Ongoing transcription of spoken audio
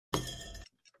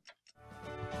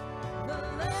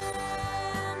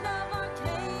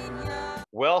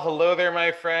Well, hello there,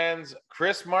 my friends.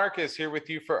 Chris Marcus here with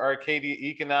you for Arcadia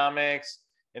Economics.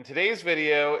 And today's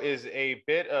video is a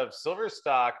bit of silver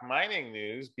stock mining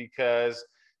news because,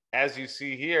 as you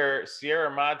see here,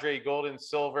 Sierra Madre Gold and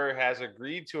Silver has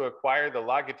agreed to acquire the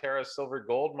La Guitarra silver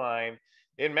gold mine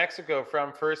in Mexico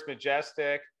from First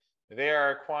Majestic. They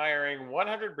are acquiring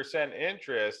 100%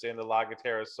 interest in the La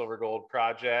Guitarra silver gold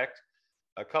project.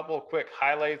 A couple of quick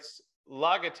highlights.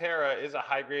 La Guitarra is a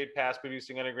high-grade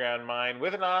past-producing underground mine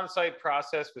with an on-site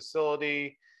process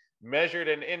facility, measured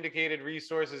and indicated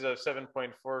resources of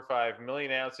 7.45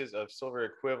 million ounces of silver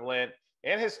equivalent,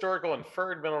 and historical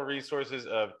inferred mineral resources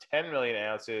of 10 million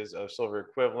ounces of silver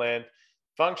equivalent,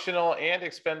 functional and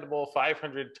expendable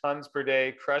 500 tons per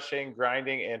day crushing,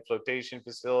 grinding, and flotation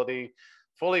facility,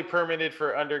 fully permitted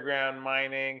for underground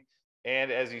mining.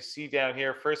 And as you see down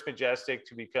here, First Majestic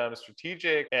to become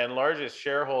strategic and largest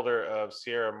shareholder of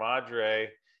Sierra Madre.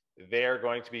 They are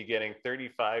going to be getting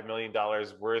 $35 million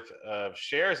worth of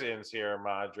shares in Sierra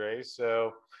Madre.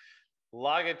 So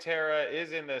La Guitarra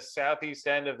is in the southeast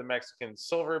end of the Mexican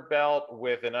silver belt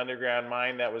with an underground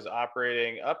mine that was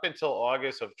operating up until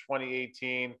August of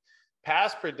 2018.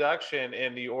 Past production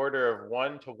in the order of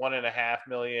 1 to 1.5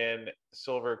 million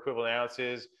silver equivalent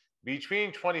ounces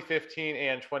between 2015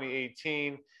 and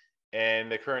 2018,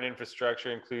 and the current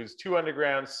infrastructure includes 2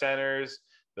 underground centers,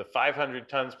 the 500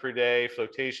 tons per day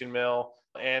flotation mill,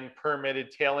 and permitted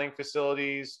tailing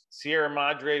facilities. Sierra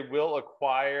Madre will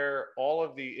acquire all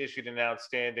of the issued and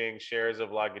outstanding shares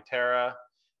of La Guitarra,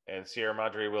 and Sierra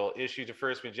Madre will issue to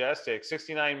First Majestic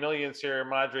 69 million Sierra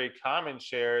Madre common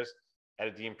shares at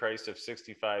a deemed price of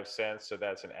 65 cents. So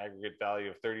that's an aggregate value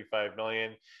of 35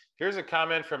 million. Here's a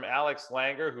comment from Alex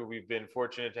Langer, who we've been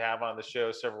fortunate to have on the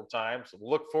show several times.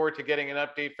 Look forward to getting an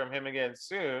update from him again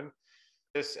soon.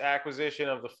 This acquisition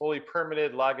of the fully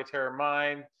permitted La Guitarra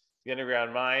mine, the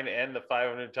underground mine, and the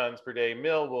 500 tons per day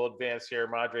mill will advance Sierra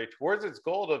Madre towards its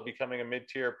goal of becoming a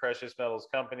mid-tier precious metals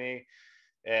company.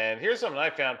 And here's something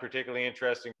I found particularly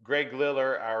interesting. Greg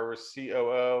Liller, our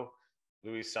COO,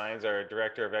 Luis Saenz, our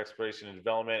Director of Exploration and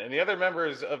Development, and the other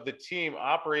members of the team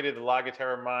operated the La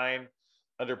Guitarra mine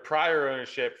under prior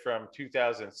ownership from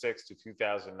 2006 to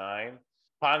 2009.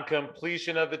 Upon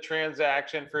completion of the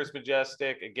transaction, First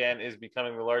Majestic, again, is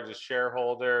becoming the largest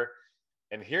shareholder.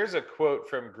 And here's a quote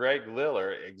from Greg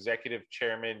Liller, Executive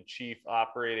Chairman, Chief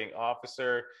Operating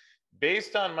Officer.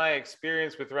 Based on my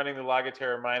experience with running the La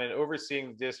Guitarra mine and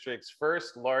overseeing the district's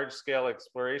first large-scale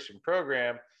exploration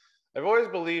program, I've always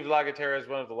believed La Guitarra is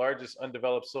one of the largest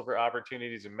undeveloped silver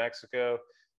opportunities in Mexico.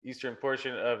 Eastern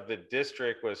portion of the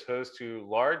district was host to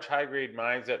large high-grade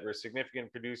mines that were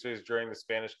significant producers during the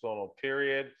Spanish colonial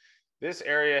period. This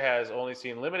area has only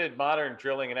seen limited modern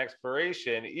drilling and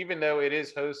exploration, even though it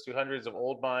is host to hundreds of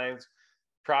old mines,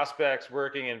 prospects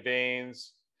working in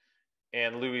veins,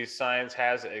 and Luis Saenz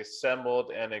has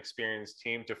assembled an experienced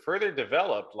team to further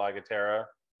develop La Guitarra.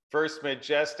 First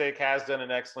Majestic has done an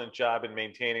excellent job in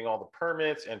maintaining all the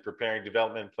permits and preparing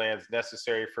development plans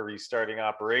necessary for restarting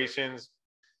operations.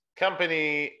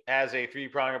 Company has a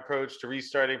 3-pronged approach to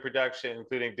restarting production,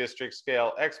 including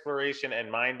district-scale exploration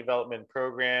and mine development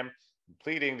program,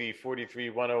 completing the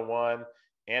 43-101,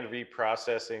 and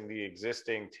reprocessing the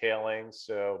existing tailings.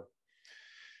 So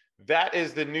that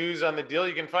is the news on the deal.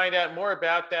 You can find out more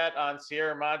about that on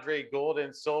Sierra Madre Gold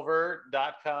and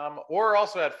Silver.com or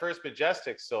also at First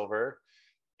Majestic Silver.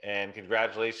 And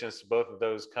congratulations to both of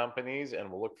those companies.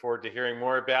 And we'll look forward to hearing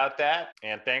more about that.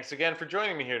 And thanks again for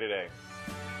joining me here today.